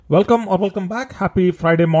Welcome back. Happy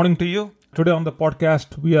Friday morning to you. Today on the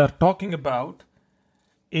podcast, we are talking about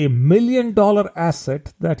a $1 million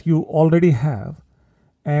asset that you already have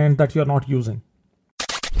and that you're not using.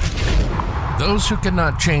 Those who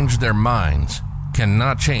cannot change their minds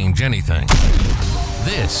cannot change anything.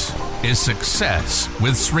 This is Success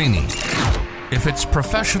with Srini. If it's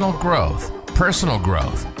professional growth, personal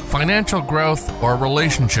growth, financial growth, or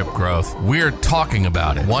relationship growth, we're talking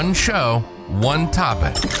about it. One show, one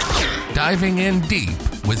topic. Diving in deep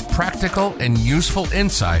with practical and useful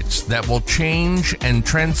insights that will change and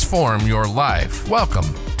transform your life. Welcome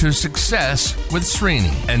to Success with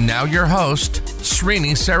Srini. And now your host,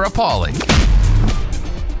 Srini Sarapalli.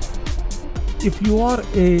 If you are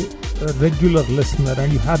a regular listener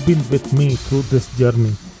and you have been with me through this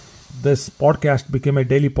journey, this podcast became a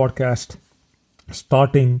daily podcast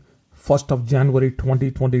starting 1st of January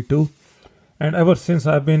 2022. And ever since,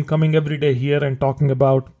 I've been coming every day here and talking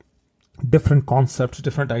about different concepts,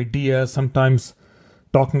 different ideas, sometimes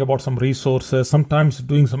talking about some resources, sometimes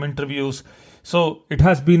doing some interviews. So it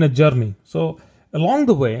has been a journey. So along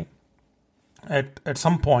the way, at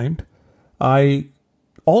some point, I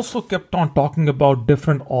also kept on talking about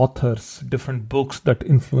different authors, different books that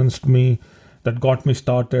influenced me, that got me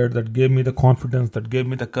started, that gave me the confidence, that gave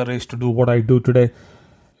me the courage to do what I do today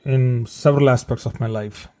in several aspects of my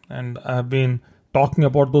life. And I've been talking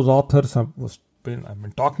about those authors. I've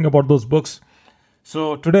been talking about those books.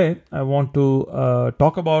 So today I want to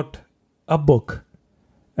talk about a book,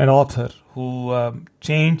 an author who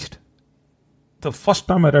changed. The first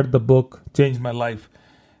time I read the book, changed my life.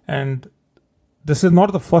 And this is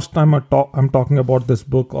not the first time I'm talking about this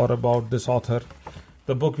book or about this author.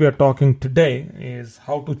 The book we are talking today is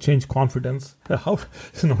How to Change Confidence. How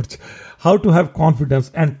to have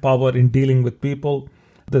confidence and power in dealing with people.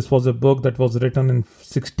 This was a book that was written in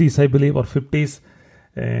 60s, I believe, or 50s.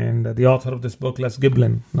 And the author of this book, Les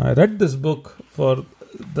Giblin. Now, I read this book for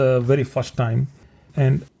the very first time.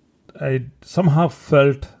 And I somehow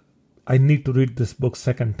felt I need to read this book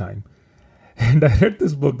second time. And I read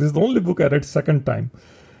this book. This is the only book I read second time.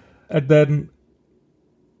 And then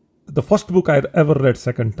the first book I ever read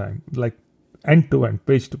second time, like end to end,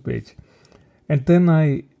 page to page. And then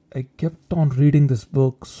I kept on reading this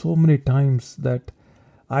book so many times that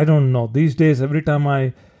I don't know. These days, every time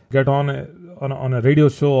I get on a radio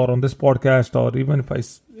show or on this podcast, or even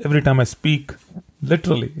every time I speak,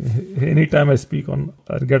 literally, anytime I speak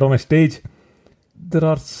get on a stage, there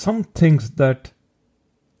are some things that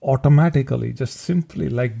automatically, just simply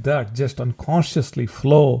like that, just unconsciously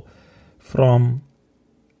flow from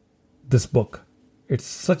this book. It's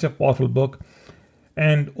such a powerful book.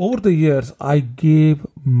 And over the years, I gave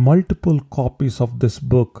multiple copies of this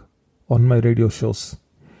book on my radio shows.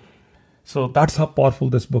 So that's how powerful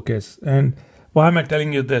this book is. And why am I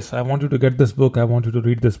telling you this? I want you to get this book. I want you to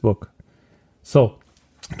read this book. So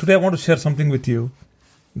today I want to share something with you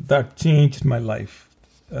that changed my life.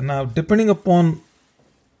 And now, depending upon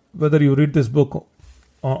whether you read this book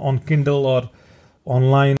on Kindle or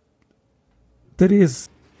online, there is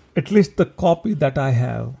at least the copy that I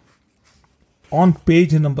have on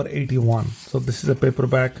page number 81. So this is a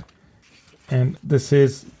paperback. And this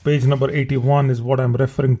is page number 81 is what I'm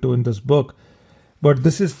referring to in this book. But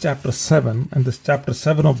this is chapter 7. And this chapter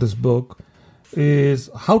 7 of this book is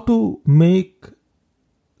how to make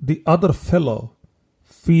the other fellow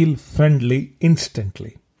feel friendly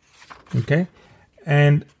instantly. Okay?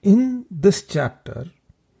 And in this chapter,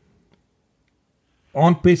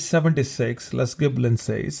 on page 76, Les Giblin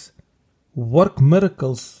says, work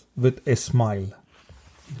miracles with a smile.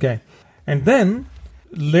 Okay? And then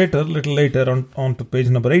little later on to page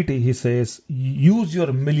number 80, he says, use your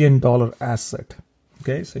 $1 million asset.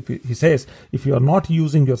 Okay, so he says, if you are not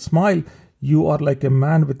using your smile, you are like a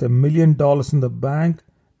man with $1 million in the bank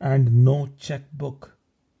and no checkbook.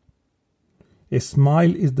 A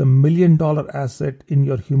smile is the $1 million asset in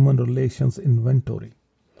your human relations inventory.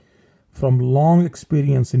 From long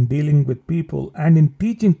experience in dealing with people and in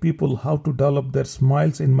teaching people how to develop their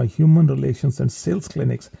smiles in my human relations and sales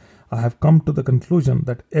clinics, I have come to the conclusion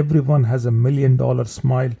that everyone has $1 million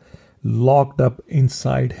smile locked up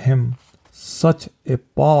inside him. Such a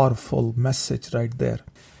powerful message right there.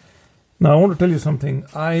 Now I want to tell you something.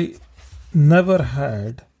 I never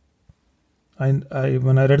had, when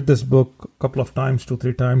I read this book a couple of times,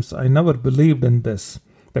 2-3 times, I never believed in this,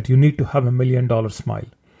 that you need to have $1 million smile.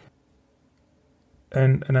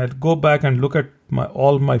 And I'd go back and look at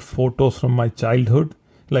all my photos from my childhood,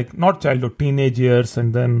 like not childhood, teenage years,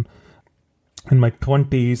 and then in my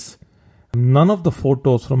 20s. None of the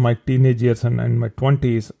photos from my teenage years and my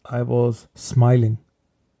 20s, I was smiling.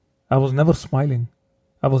 I was never smiling.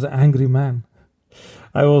 I was an angry man.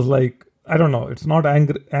 I was like, I don't know, it's not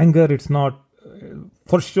anger, it's not,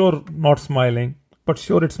 for sure not smiling, but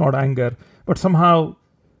sure it's not anger. But somehow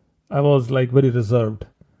I was like very reserved.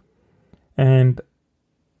 And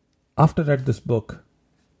after I read this book,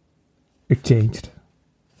 it changed.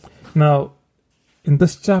 Now, in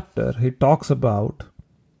this chapter, he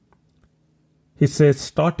says,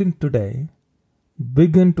 starting today,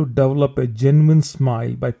 begin to develop a genuine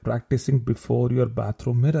smile by practicing before your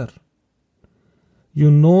bathroom mirror. You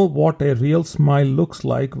know what a real smile looks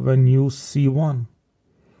like when you see one.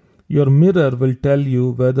 Your mirror will tell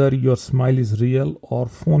you whether your smile is real or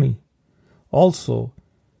phony. Also,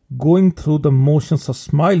 going through the motions of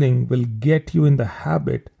smiling will get you in the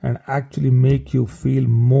habit and actually make you feel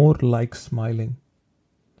more like smiling.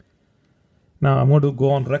 Now, I'm going to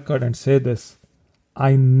go on record and say this.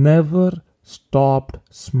 I never stopped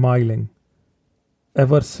smiling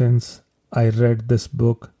ever since I read this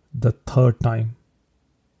book the third time.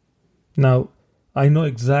 Now, I know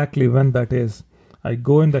exactly when that is. I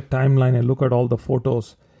go in the timeline and look at all the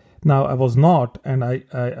photos. Now, I was not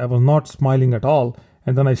smiling at all.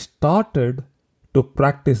 And then I started to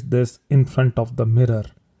practice this in front of the mirror.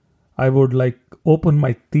 I would open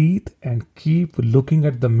my teeth and keep looking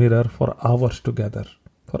at the mirror for hours together.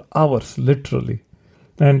 For hours, literally.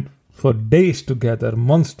 And for days together,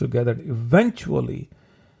 months together. Eventually,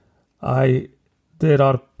 there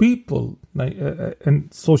are people,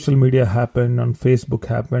 and social media happened, and Facebook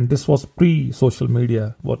happened. This was pre-social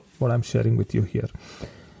media, what I'm sharing with you here.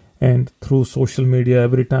 And through social media,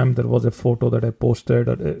 every time there was a photo that I posted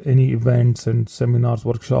at any events and seminars,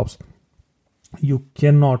 workshops, you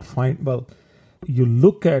cannot find, you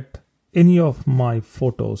look at any of my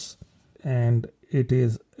photos and it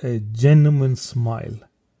is a genuine smile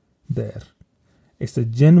there. It's a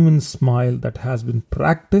genuine smile that has been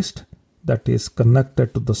practiced, that is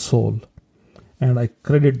connected to the soul. And I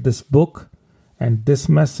credit this book and this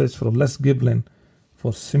message from Les Giblin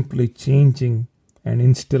for simply changing and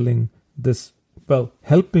instilling this,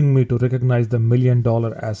 helping me to recognize the $1 million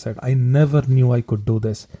asset. I never knew I could do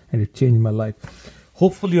this, and it changed my life.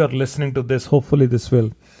 Hopefully you're listening to this. Hopefully this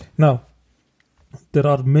will. Now, there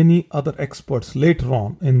are many other experts later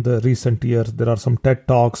on in the recent years. There are some TED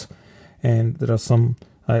Talks, and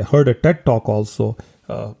I heard a TED Talk also,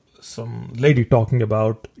 some lady talking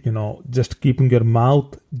about, just keeping your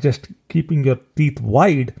teeth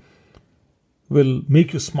wide will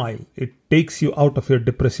make you smile. It takes you out of your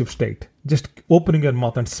depressive state. Just opening your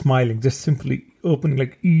mouth and smiling, just simply opening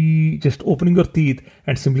like E, just opening your teeth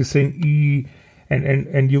and simply saying E,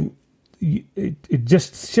 and it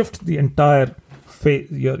just shifts the entire face,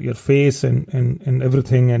 your face and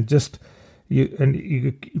everything, and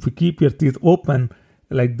if you keep your teeth open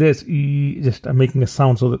like this, E, just I'm making a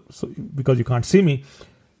sound so because you can't see me,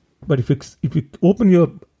 but if you open your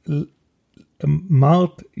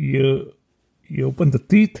mouth, you open the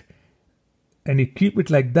teeth and you keep it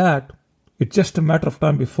like that, it's just a matter of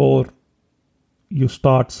time before you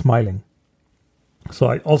start smiling. So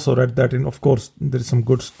I also read that, and of course there is some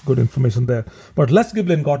good information there. But Les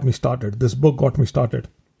Giblin got me started. This book got me started.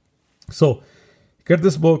 So get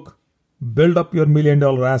this book, build up your $1 million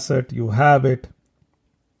asset. You have it.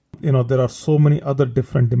 There are so many other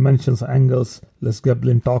different dimensions, angles Les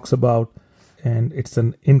Giblin talks about, and it's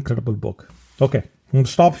an incredible book. Okay, I'm going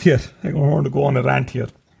to stop here. I don't want to go on a rant here.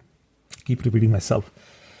 Keep repeating myself.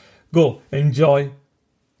 Go enjoy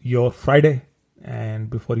your Friday. And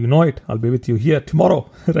before you know it, I'll be with you here tomorrow,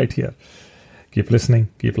 right here. Keep listening,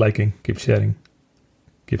 keep liking, keep sharing,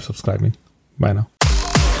 keep subscribing. Bye now.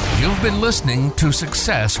 You've been listening to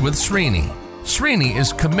Success with Srini. Srini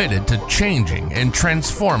is committed to changing and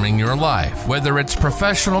transforming your life, whether it's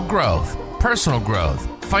professional growth, personal growth,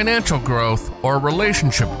 financial growth, or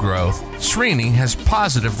relationship growth. Srini has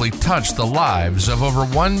positively touched the lives of over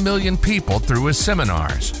 1 million people through his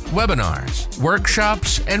seminars, webinars,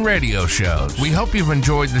 workshops, and radio shows. We hope you've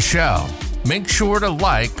enjoyed the show. Make sure to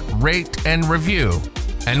like, rate, and review.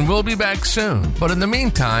 And we'll be back soon. But in the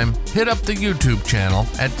meantime, hit up the YouTube channel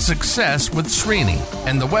at Success with Srini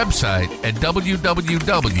and the website at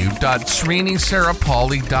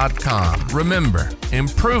www.srinisarapalli.com. Remember,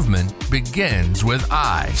 improvement begins with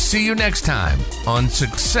I. See you next time on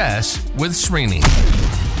Success with Srini.